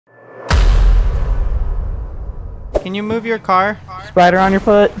Can you move your car? Spider on your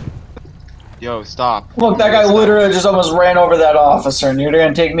foot. Yo, stop. Look, that guy literally just almost ran over that officer, and you're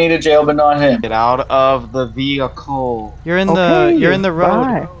gonna take me to jail, but not him. Get out of the vehicle. You're in Okay, you're in the road.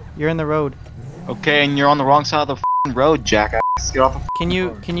 bye. You're in the road. Okay, and you're on the wrong side of the f***ing road, jackass. Get off the Can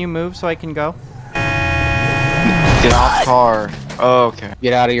you move so I can go? Get out the car. Oh, okay.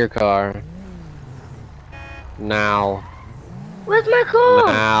 Get out of your car. Now. Where's my car?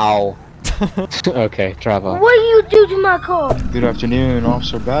 Now. Okay, drive off. What do you do to my car? Good afternoon,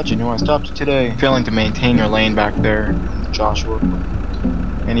 Officer Badge. You know I stopped you today. Failing to maintain your lane back there, Joshua.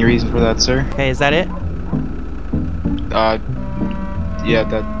 Any reason for that, sir? Okay, is that it? Yeah,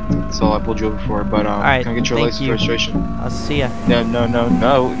 that's all I pulled you over for. But Alright, can I get your thank license you. registration? I'll see ya. No.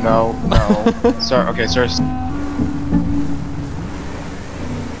 Sir, okay, sir.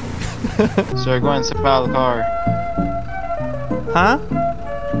 Sir, go ahead and step out of the car. Huh?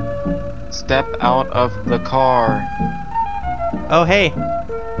 Step out of the car. Oh, hey.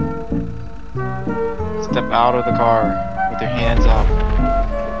 Step out of the car with your hands up.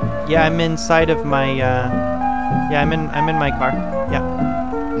 Yeah, I'm inside of my yeah, I'm in my car. Yeah.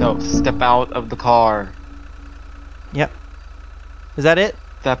 No, step out of the car. Yep. Is that it?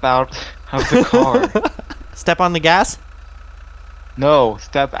 Step out of the car. Step on the gas? No,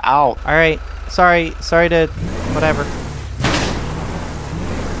 step out. All right. Sorry to whatever.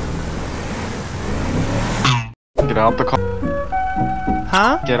 Get out the car.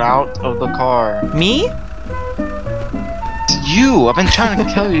 Huh? Get out of the car. Me? It's you! I've been trying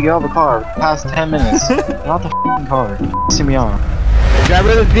to tell you to get out of the car for the past 10 minutes. Get out the f***ing car. See me off. Driver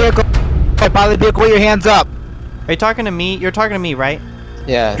of the vehicle. Step out of the vehicle with your hands up. Are you talking to me? You're talking to me, right?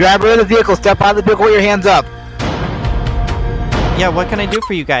 Yeah. Driver of the vehicle. Step out of the vehicle with your hands up. Yeah, what can I do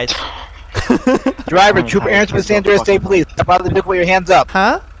for you guys? Driver, Trooper Aaron Smith, San Andreas State Police. Step out of the vehicle with your hands up.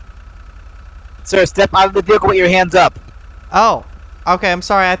 Huh? Sir, step out of the vehicle with your hands up. Oh. Okay, I'm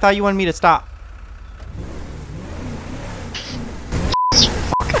sorry. I thought you wanted me to stop.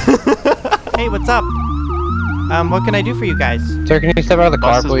 Hey, what's up? What can I do for you guys? Sir, can you step out of the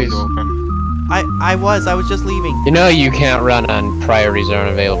car, Bus is please? open. I was just leaving. You know you can't run on priorities that aren't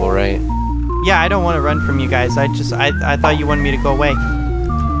available, right? Yeah, I don't want to run from you guys. I thought you wanted me to go away.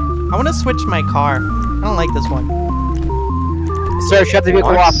 I want to switch my car. I don't like this one. Sir, shut the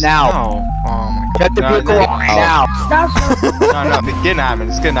vehicle What? off now. No. Oh my god. Shut the vehicle off now. Stop. No, it's getting at me.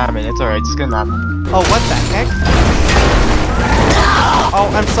 It's getting at me. It's alright. It's getting at me. Oh, what the heck? Oh,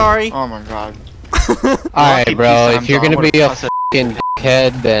 I'm sorry. Oh my god. Alright, bro, if you're gonna be a f***ing f***ing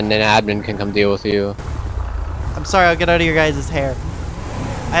dickhead, then an admin can come deal with you. I'm sorry. I'll get out of your guys' hair.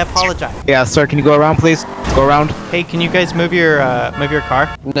 I apologize. Yeah, sir, can you go around, please? Go around. Hey, can you guys move your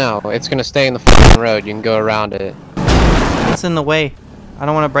car? No, it's gonna stay in the f***ing road. You can go around it. It's in the way. I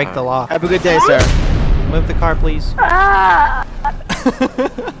don't want to break the law. Have a good day, sir. Move the car, please. Ah.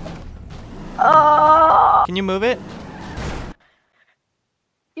 Oh. Can you move it?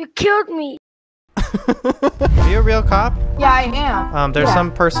 You killed me. Are you a real cop? Yeah, I am. There's Yeah.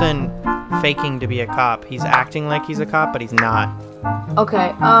 some person faking to be a cop. He's acting like he's a cop, but he's not.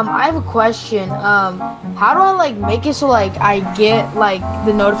 Okay, I have a question. How do I like make it so like I get like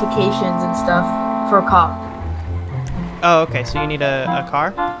the notifications and stuff for a cop? Oh, okay. So you need a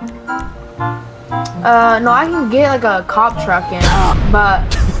car? No, I can get like a cop truck in, but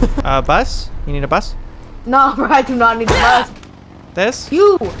A bus? You need a bus? no, bro, I do not need a bus. This?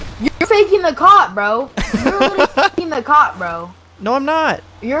 You're faking the cop, bro. You're literally faking the cop, bro. No, I'm not.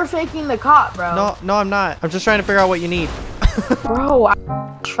 You're faking the cop, bro. No, I'm not. I'm just trying to figure out what you need. Bro, I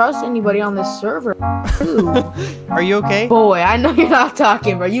don't trust anybody on this server. Dude. Are you okay? Boy, I know you're not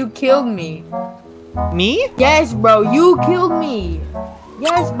talking, bro. You killed me. Me? Yes, bro. You killed me.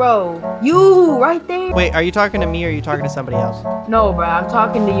 Yes, bro. You right there. Wait, are you talking to me or are you talking to somebody else? No, bro. I'm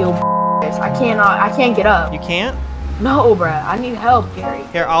talking to you. I can't get up. You can't? No, bro. I need help, Gary.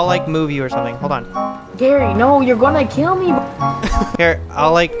 Here, I'll like move you or something. Hold on. Gary, no, you're gonna kill me, bro. Here,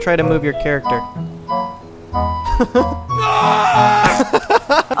 I'll like try to move your character.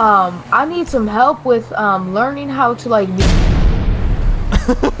 I need some help with learning how to like be.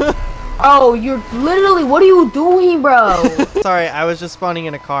 Oh, you're literally, what are you doing, bro? Sorry, I was just spawning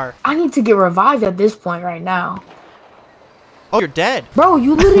in a car. I need to get revived at this point right now. Oh, you're dead. Bro,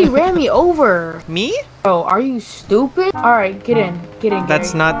 you literally ran me over. Me? Bro, are you stupid? All right, get in, Gary.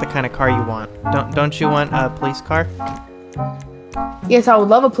 That's not the kind of car you want. Don't you want a police car? Yes, I would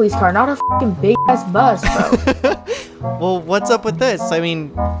love a police car, not a fucking big ass bus, bro. Well, what's up with this? I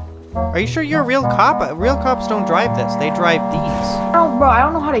mean, are you sure you're a real cop? Real cops don't drive this. They drive these. Bro, I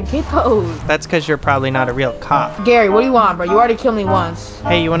don't know how to get those. That's because you're probably not a real cop. Gary, what do you want, bro? You already killed me once.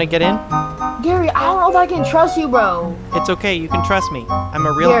 Hey, you want to get in? Gary, I don't know if I can trust you, bro. It's okay, you can trust me. I'm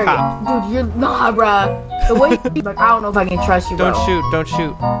a real Gary, cop. dude, you're nah, bruh. The way you like, I don't know if I can trust you, bro. Don't shoot, don't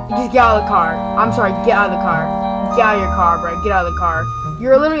shoot. Just get out of the car. I'm sorry, get out of the car. Get out of your car, bro. Get out of the car.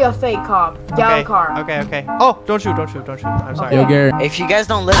 You're literally a fake cop. Get out of the car. Okay. Oh, don't shoot, don't shoot, don't shoot. I'm sorry. Yo, Gary. If you guys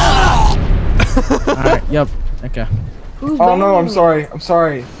don't listen. Alright, yep. Okay. Who's Oh no, I'm banning me? sorry. I'm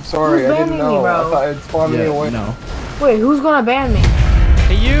sorry. Who's I didn't banning me, know. bro? I thought it spawned me Yeah, away. no. Wait, who's gonna ban me?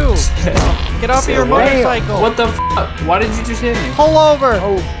 Hey, you! Get off of your motorcycle! What the f? Why did you just hit me? Pull over!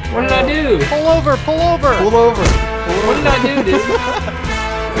 What did I do? Pull over, pull over! Pull over. What did I do, dude?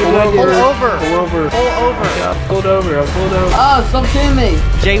 Pull over! Pull over. Pull over! I pulled over. Oh, stop shooting me.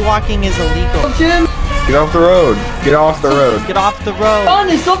 Jaywalking is illegal. Stop shooting me. Get off the road. Get off the road. Get off the road!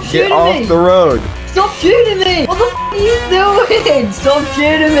 Bonnie, stop Get shooting off me. the road. Stop shooting me. What the f are you doing? Stop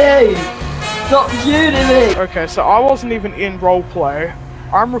shooting me. Stop shooting me. Okay, so I wasn't even in roleplay.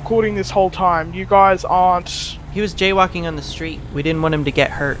 I'm recording this whole time. You guys aren't. He was jaywalking on the street. We didn't want him to get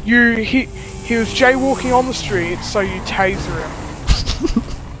hurt. He was jaywalking on the street, so you taser him.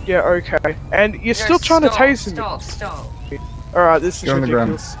 Yeah, okay. And you're still trying to tase him. Stop. Alright, this is Get on the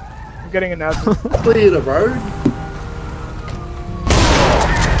ground. ridiculous. I'm getting an admin. Clear the road.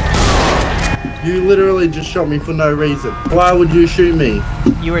 You literally just shot me for no reason. Why would you shoot me?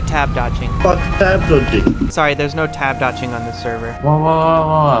 You were tab dodging. Fuck tab dodging. Sorry, there's no tab dodging on this server.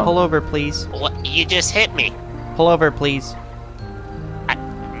 Whoa. Pull over, please. What? You just hit me. Pull over, please.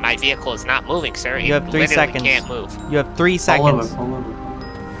 My vehicle is not moving, sir. You have 3 literally seconds. Can't move. You have 3 seconds. Pull over.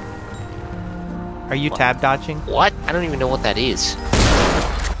 Are you tab dodging? What? I don't even know what that is.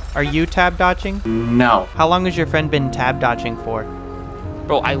 Are you tab dodging? No. How long has your friend been tab dodging for?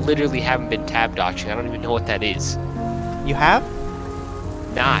 Bro, I literally haven't been tab dodging. I don't even know what that is. You have?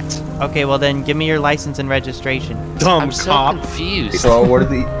 Not. Okay, well then give me your license and registration. I'm so confused. So what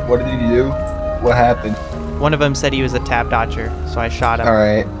did he do? What happened? One of them said he was a tab dodger, so I shot him.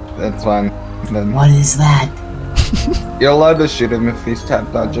 Alright, that's fine. Then What is that? you're allowed to shoot him if he's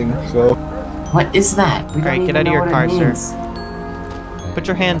tap dodging, so What is that? Alright, get out of your car, sir. Put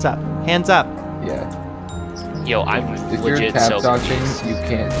your hands up. Hands up. yeah. Yo, I'm If you're legit tap so dodging, confused. you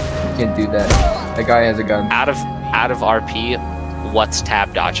can't do that. That guy has a gun. Out of RP, what's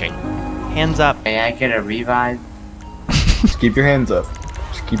tab dodging? Hands up. May I get a revive? Just keep your hands up.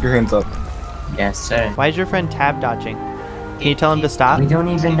 Just keep your hands up. Yes, sir. Why is your friend tab dodging? Can you tell him to stop? We don't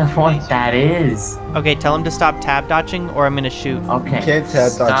even know what that is. Okay, tell him to stop tab dodging or I'm gonna shoot. Okay. You can't tab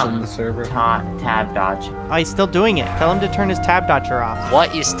dodge Stop on the server. tab dodging. Oh, he's still doing it. Tell him to turn his tab dodger off.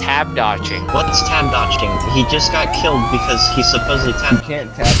 What is tab dodging? What's tab dodging? He just got killed because he supposedly You tabbed.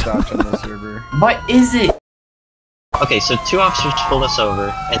 can't tap dodge on the server. What is it? Okay, so 2 officers pulled us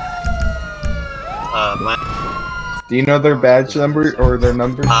over, and Do you know their badge number or their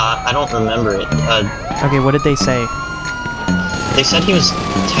number? I don't remember it. Okay, what did they say? They said he was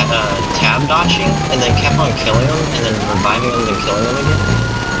tab dodging, and then kept on killing him, and then reviving him, and killing him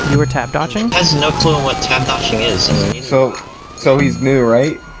again. You were tab dodging? He has no clue what tab dodging is. And So he's new,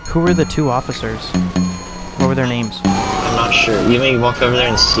 right? Who were the 2 officers? What were their names? I'm not sure. You may walk over there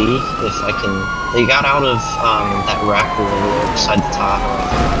and see if I can. They got out of that rack over there beside the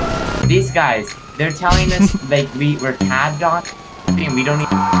top. These guys, they're telling us like we're tab dodging. We don't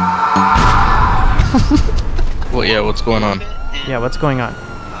even. Well, yeah, what's going on? Yeah, what's going on?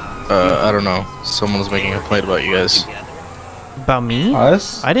 I don't know. Someone's making a complaint about you guys. About me?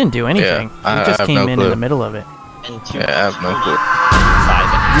 Us? I didn't do anything. I we just have came no in clue. the middle of it. Yeah, I have no clue.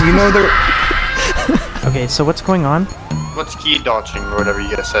 Do you know their? Okay, so what's going on? What's key dodging or whatever you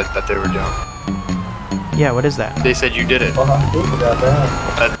guys said that they were doing? Yeah, what is that? They said you did it.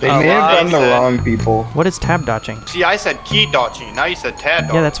 They may have done the wrong people. What is tab dodging? See, I said key dodging. Now you said tab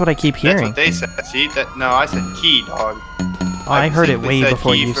dodging. Yeah, that's what I keep That's hearing. what they said. See, no, I said key dog. Oh, I heard it simply way said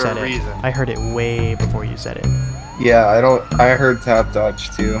before key you for said a it. reason. I heard it way before you said it. Yeah, I heard tap dodge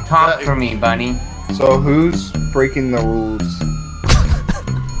too. Talk for me, Bunny. So who's breaking the rules?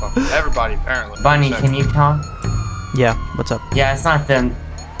 Everybody, apparently. Bunny, can you talk? Yeah, what's up? Yeah, it's not them.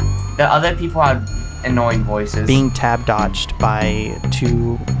 The other people have annoying voices. Being tab dodged by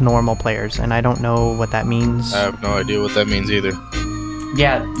 2 normal players, and I don't know what that means. I have no idea what that means either.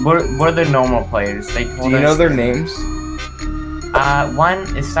 Yeah, we're the normal players. They told Do you us. know their names? One,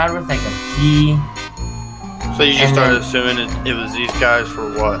 it started with like a P. So you just And started then- assuming it was these guys for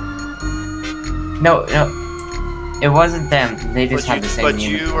what? No, it wasn't them. They just had the same But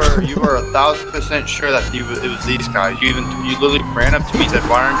name. you were 1,000% sure that it was these guys. You literally ran up to me and said,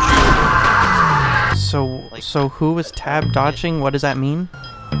 "Why aren't So who was tab dodging? What does that mean?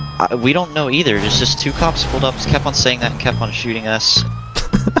 We don't know either. It's just 2 cops pulled up, kept on saying that, and kept on shooting us.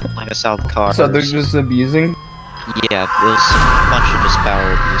 pulling us out of the car. So they're just abusing? Yeah, it was a bunch of just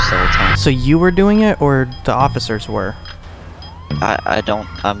power abuse the whole time. So you were doing it, or the officers were? I don't,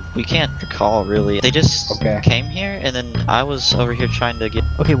 we can't recall really. They just came here, and then I was over here trying to get...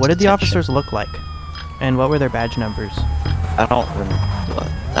 Okay, what did the officers look like? And what were their badge numbers? I don't remember.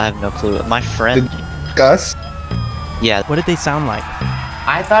 I have no clue. My friend... Gus? Yeah. What did they sound like?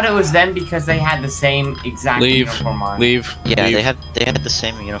 I thought it was them because they had the same exact uniform on. Yeah, they had the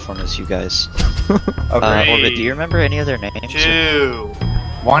same uniform as you guys. Orbit, do you remember any of their names? 2.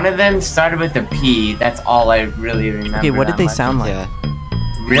 One of them started with a P. That's all I really remember. Okay, what did they sound like? Yeah.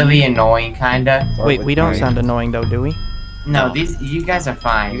 Really annoying, kinda. Wait, we don't sound annoying though, do we? No, you guys are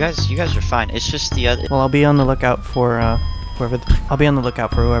fine. You guys are fine. It's just the other... Well, I'll be on the lookout for I'll be on the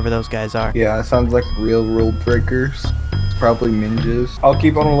lookout for whoever those guys are. Yeah, it sounds like real rule breakers. Probably ninjas. I'll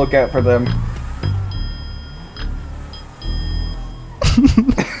keep on the lookout for them.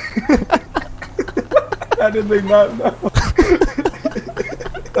 How did they not know?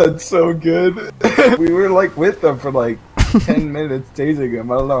 That's so good. We were like with them for like 10 minutes tasing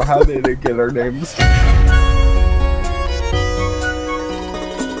them. I don't know how they didn't get our names.